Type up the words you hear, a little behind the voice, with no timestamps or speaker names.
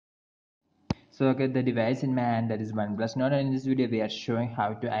So okay, the device in my hand, that is OnePlus Nord, and in this video we are showing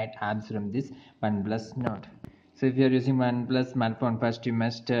how to add apps from this OnePlus Nord. So if you are using OnePlus smartphone, first you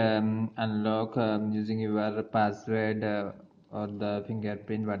must unlock using your password or the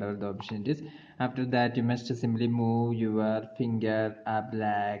fingerprint, whatever the option it is. After that you must simply move your finger up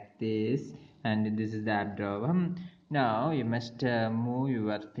like this, and this is the app drawer. Now you must move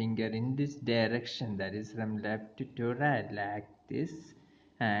your finger in this direction, that is from left to right like this,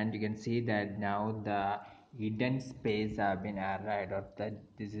 and you can see that now the hidden space have been arrived, or that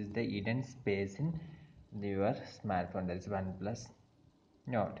this is the hidden space in your smartphone, that is OnePlus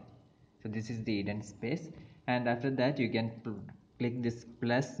Nord. So this is the hidden space, and after that you can click this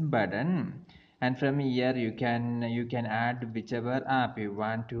plus button, and from here you can add whichever app you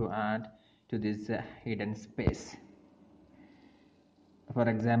want to add to this hidden space. For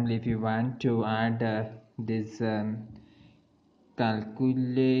example, if you want to add this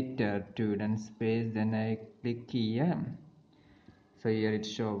calculator to hidden space, then I click here. So here it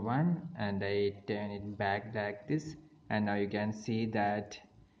show one, and I turn it back like this, and now you can see that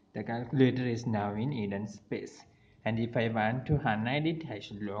the calculator is now in hidden space. And if I want to unhide it, I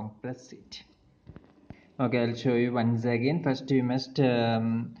should long press it. Okay, I'll show you once again. First you must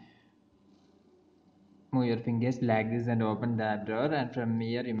move your fingers like this and open the drawer, and from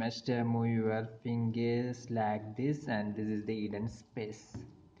here you must move your fingers like this, and this is the hidden space.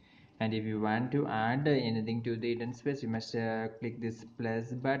 And if you want to add anything to the hidden space, you must click this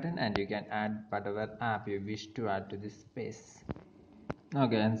plus button, and you can add whatever app you wish to add to this space.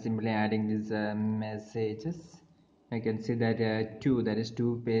 Okay, I'm simply adding these messages. I can see that two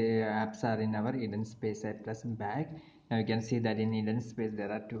apps are in our hidden space. I press back. Now you can see that in hidden space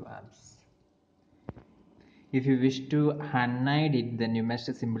there are two apps. If you wish to unhide it, then you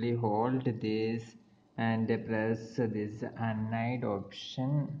must simply hold this and press this unhide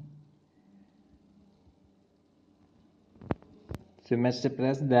option. So you must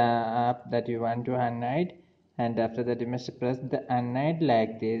press the app that you want to unhide, and after that you must press the unhide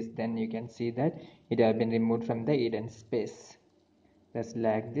like this. Then you can see that it has been removed from the hidden space. Just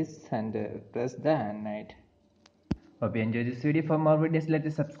like this, and press the unhide. Hope you enjoyed this video. For more videos, let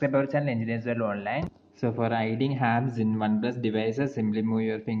us subscribe our channel Engineers World Online. So for hiding apps in OnePlus devices, simply move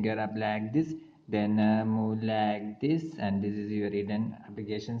your finger up like this, then move like this, and this is your hidden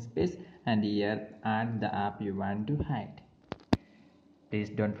application space, and here add the app you want to hide. Please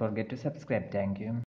don't forget to subscribe. Thank you.